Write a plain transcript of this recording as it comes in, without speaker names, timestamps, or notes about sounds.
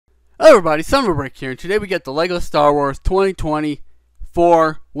Hello everybody, Summer Break here, and today we get the LEGO Star Wars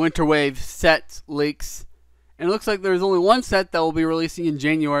 2024 Winter Wave set leaks. And it looks like there's only one set that will be releasing in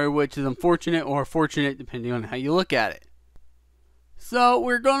January, which is unfortunate or fortunate depending on how you look at it. So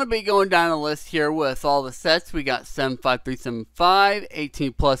we're going to be going down the list here with all the sets. We got 75375,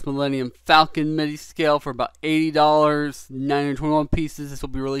 18 plus Millennium Falcon midi scale for about $80, 921 pieces. This will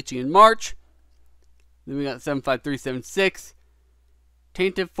be releasing in March. Then we got 75376.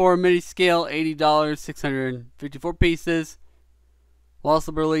 Tainted 4 midi scale, $80, 654 pieces. Will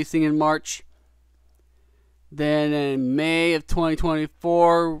also be releasing in March. Then in May of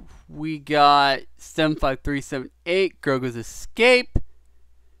 2024, we got 75378, Grogu's Escape.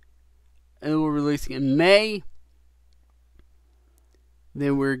 And we're releasing in May.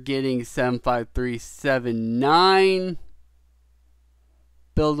 Then we're getting 75379,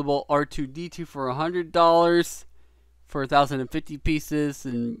 buildable R2-D2 for $100. For 1,050 pieces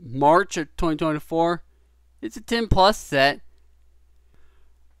in March of 2024. It's a 10 plus set.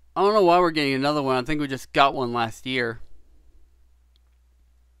 I don't know why we're getting another one. I think we just got one last year.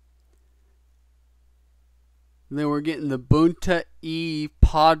 And then we're getting the Bunta E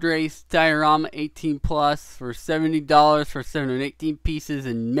Padres Diorama 18 plus for $70 for 718 pieces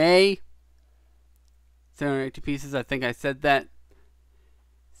in May. 718 pieces, I think I said that.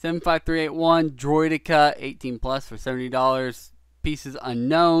 75381 Droideka 18 plus for $70. Pieces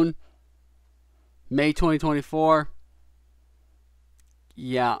unknown. May 2024.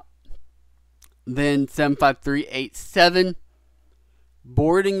 Yeah. Then 75387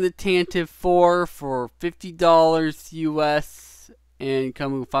 Boarding the Tantive 4 for $50 US and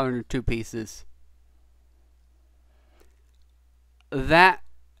coming with 502 pieces. That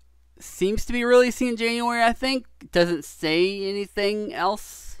seems to be releasing in January, I think. It doesn't say anything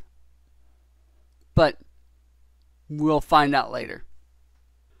else. But we'll find out later.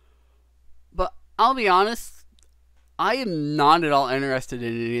 But I'll be honest, I am not at all interested in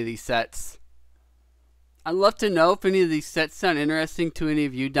any of these sets. I'd love to know if any of these sets sound interesting to any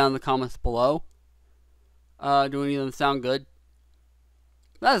of you down in the comments below. Do any of them sound good?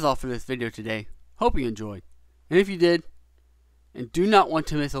 That is all for this video today. Hope you enjoyed. And if you did, and do not want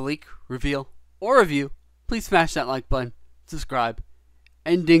to miss a leak, reveal, or review, please smash that like button, subscribe,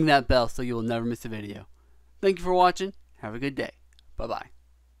 and ding that bell so you will never miss a video. Thank you for watching. Have a good day. Bye-bye.